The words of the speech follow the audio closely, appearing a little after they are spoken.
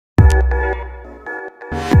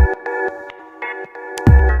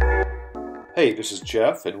Hey, this is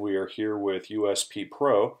Jeff and we are here with USP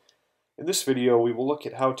Pro. In this video we will look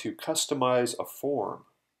at how to customize a form.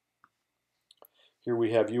 Here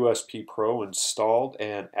we have USP Pro installed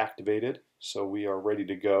and activated, so we are ready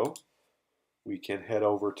to go. We can head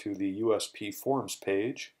over to the USP Forms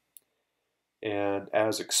page, and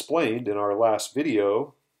as explained in our last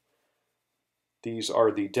video, these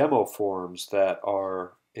are the demo forms that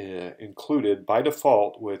are included by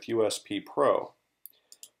default with USP Pro.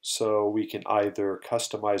 So we can either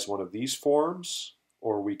customize one of these forms,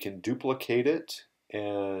 or we can duplicate it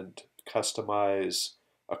and customize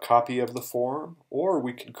a copy of the form, or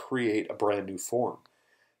we can create a brand new form.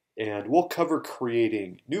 And we'll cover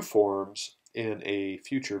creating new forms in a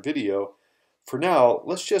future video. For now,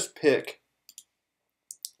 let's just pick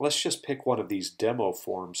one of these demo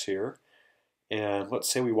forms here, and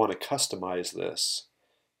let's say we want to customize this.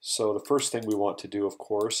 So the first thing we want to do, of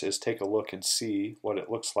course, is take a look and see what it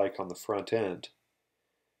looks like on the front end.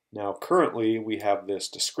 Now currently we have this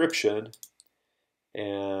description,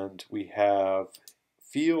 and we have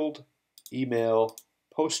field, email,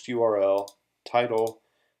 post URL, title,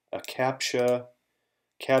 a CAPTCHA,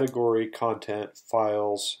 category, content,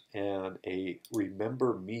 files, and a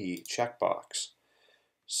remember me checkbox.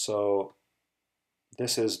 So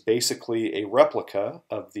this is basically a replica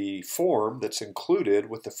of the form that's included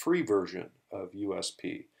with the free version of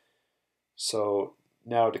USP. So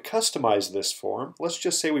now to customize this form, let's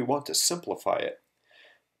just say we want to simplify it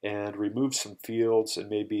and remove some fields and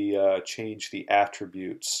maybe change the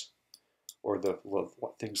attributes or the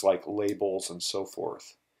things like labels and so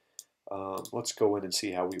forth. Let's go in and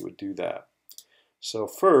see how we would do that. So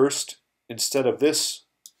first, instead of this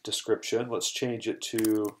description, let's change it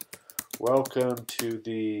to "Welcome to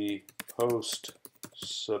the post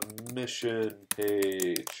submission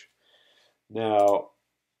page." Now,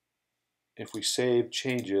 if we save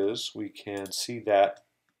changes, we can see that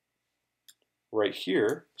right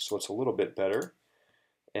here, so it's a little bit better.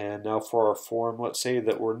 And now for our form, let's say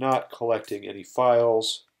that we're not collecting any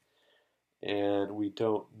files and we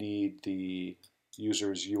don't need the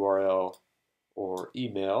user's URL or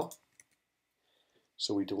email.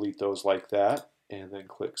 So we delete those like that, and then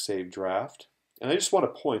click Save Draft. And I just want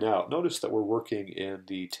to point out, notice that we're working in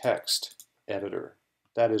the text editor.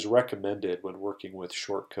 That is recommended when working with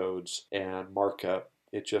shortcodes and markup.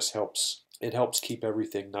 It just helps keep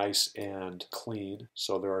everything nice and clean,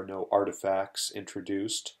 so there are no artifacts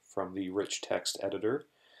introduced from the rich text editor.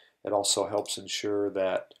 It also helps ensure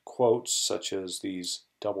that quotes, such as these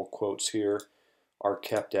double quotes here, are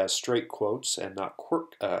kept as straight quotes and not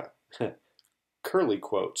curly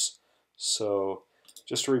quotes. So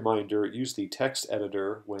just a reminder, use the text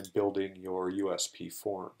editor when building your USP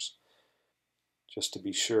forms. Just to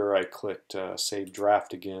be sure, I clicked Save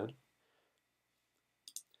Draft again.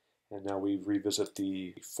 And now we revisit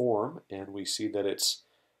the form and we see that it's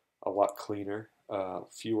a lot cleaner,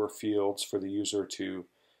 fewer fields for the user to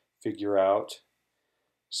figure out.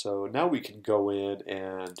 So now we can go in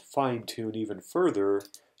and fine-tune even further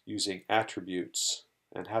using attributes.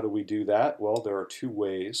 And how do we do that? Well, there are two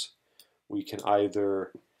ways. We can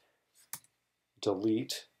either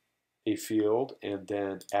delete a field and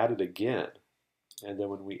then add it again. And then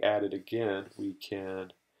when we add it again, we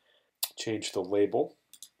can change the label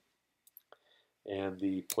and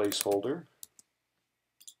the placeholder,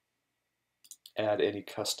 add any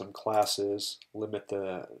custom classes, limit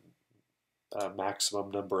the maximum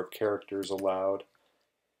number of characters allowed,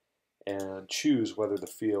 and choose whether the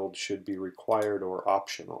field should be required or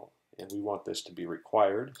optional. And we want this to be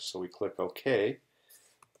required, so we click OK.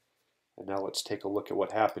 And now let's take a look at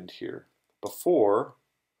what happened here. Before,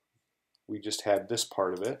 we just had this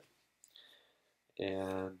part of it,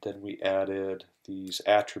 and then we added these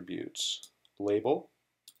attributes: label,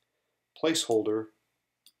 placeholder,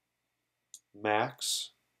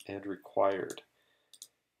 max, and required.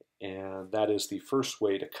 And that is the first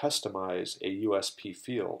way to customize a USP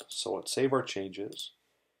field. So let's save our changes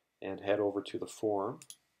and head over to the form.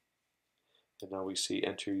 And now we see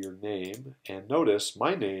enter your name. And notice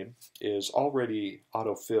my name is already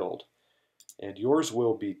auto-filled. And yours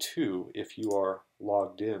will be too if you are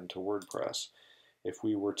logged in to WordPress. If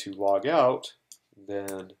we were to log out,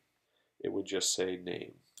 then it would just say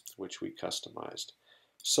name, which we customized.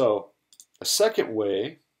 So a second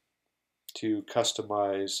way to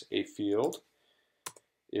customize a field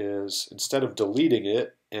is, instead of deleting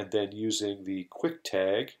it and then using the quick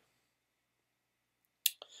tag,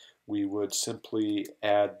 we would simply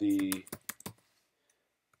add the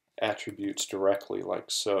attributes directly, like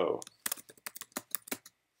so.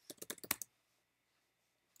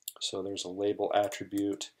 So there's a label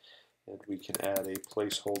attribute, and we can add a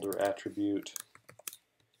placeholder attribute,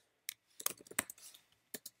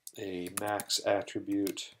 a max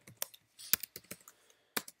attribute,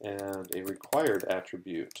 and a required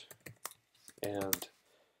attribute. And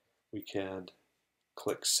we can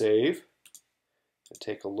click Save and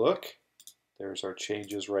take a look. There's our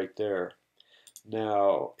changes right there.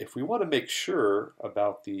 Now, if we want to make sure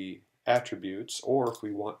about the attributes, or if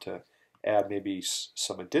we want to add maybe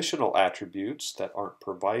some additional attributes that aren't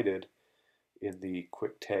provided in the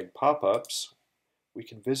quick tag pop-ups, we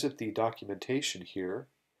can visit the documentation here.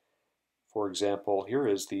 For example, here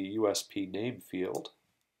is the USP name field,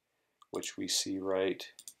 which we see right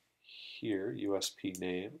here, USP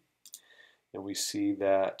name, and we see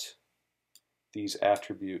that these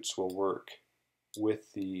attributes will work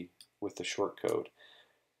with the shortcode.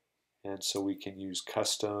 And so we can use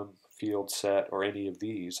custom, field set, or any of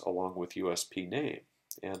these along with USP name.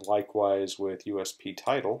 And likewise with USP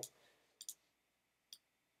title,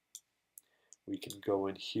 we can go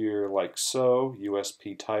in here like so,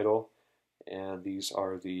 USP title, and these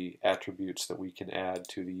are the attributes that we can add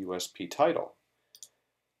to the USP title.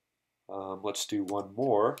 Let's do one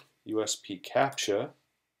more, USP CAPTCHA.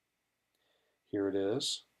 Here it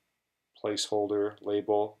is, placeholder,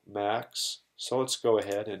 label, max. So let's go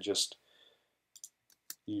ahead and just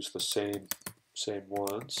use the same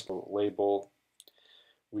ones. So label,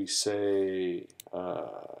 we say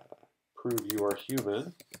prove you are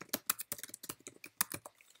human.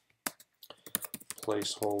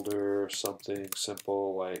 Placeholder, something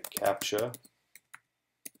simple like CAPTCHA.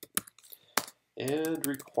 And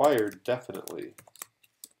required, definitely,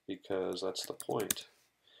 because that's the point.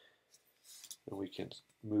 And we can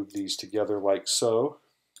move these together like so.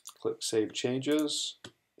 Click Save Changes,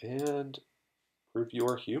 and prove you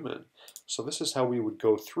are human. So this is how we would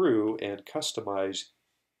go through and customize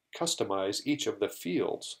each of the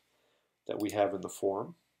fields that we have in the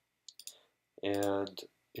form. And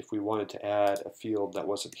if we wanted to add a field that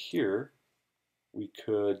wasn't here, we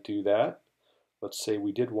could do that. Let's say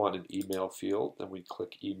we did want an email field, then we'd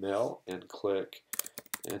click Email and click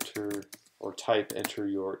Enter or type Enter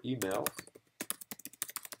your email.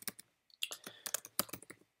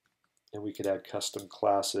 And we could add custom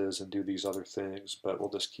classes and do these other things, but we'll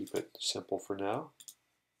just keep it simple for now.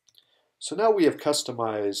 So now we have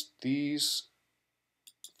customized these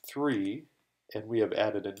three, and we have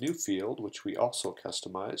added a new field, which we also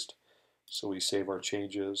customized. So we save our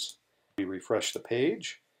changes, we refresh the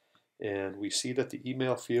page, and we see that the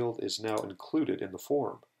email field is now included in the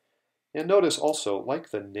form. And notice also, like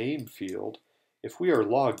the name field, if we are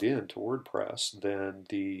logged in to WordPress, then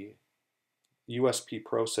the USP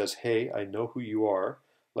Pro says, hey, I know who you are,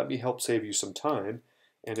 let me help save you some time,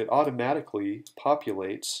 and it automatically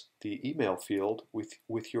populates the email field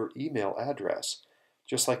with your email address,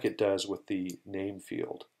 just like it does with the name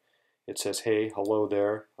field. It says, hey, hello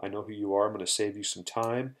there, I know who you are, I'm going to save you some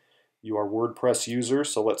time. You are a WordPress user,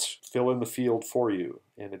 so let's fill in the field for you.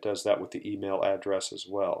 And it does that with the email address as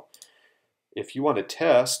well. If you want to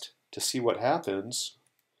test to see what happens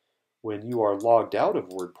when you are logged out of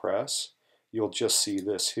WordPress, you'll just see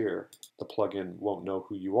this here. The plugin won't know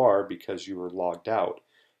who you are because you were logged out,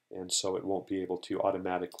 and so it won't be able to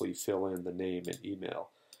automatically fill in the name and email.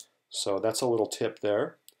 So that's a little tip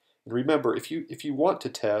there. And remember, if you want to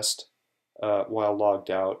test while logged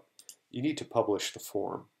out, you need to publish the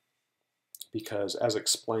form, because as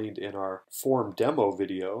explained in our form demo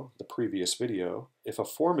video, the previous video, if a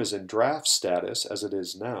form is in draft status, as it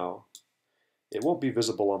is now, it won't be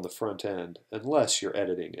visible on the front end unless you're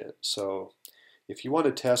editing it. So if you want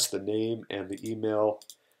to test the name and the email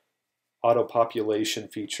auto-population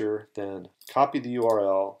feature, then copy the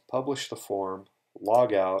URL, publish the form,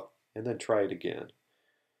 log out, and then try it again.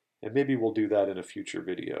 And maybe we'll do that in a future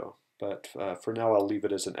video. But for now, I'll leave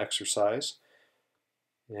it as an exercise.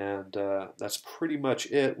 And that's pretty much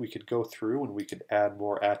it. We could go through and we could add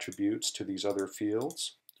more attributes to these other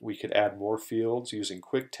fields. We could add more fields using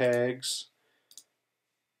quick tags,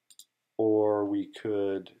 or we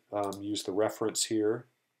could use the reference here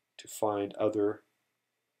to find other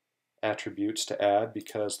attributes to add,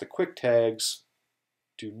 because the quick tags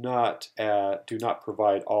do not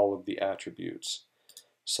provide all of the attributes.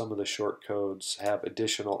 Some of the shortcodes have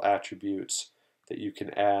additional attributes that you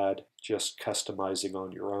can add just customizing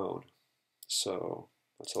on your own. So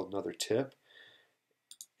that's another tip.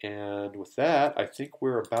 And with that, I think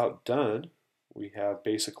we're about done. We have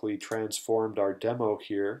basically transformed our demo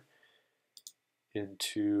here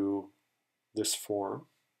into this form.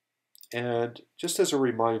 And just as a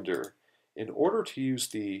reminder, in order to use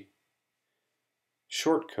the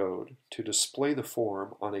shortcode to display the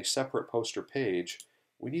form on a separate poster page,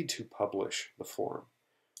 we need to publish the form.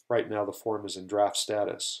 Right now the form is in draft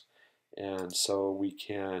status, and so we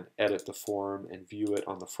can edit the form and view it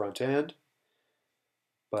on the front end.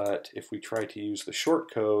 But if we try to use the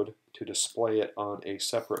shortcode to display it on a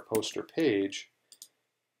separate poster page,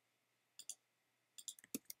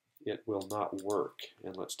 it will not work.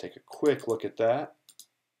 And let's take a quick look at that.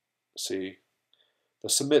 See, the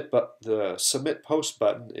submit post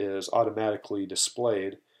button is automatically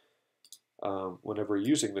displayed whenever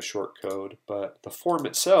using the shortcode, but the form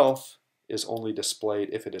itself is only displayed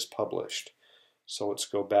if it is published. So let's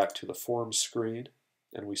go back to the form screen,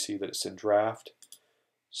 and we see that it's in draft.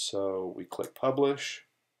 So we click publish,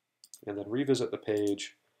 and then revisit the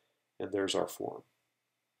page, and there's our form.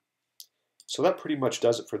 So that pretty much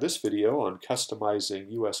does it for this video on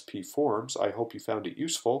customizing USP forms. I hope you found it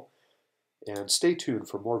useful, and stay tuned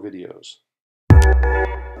for more videos.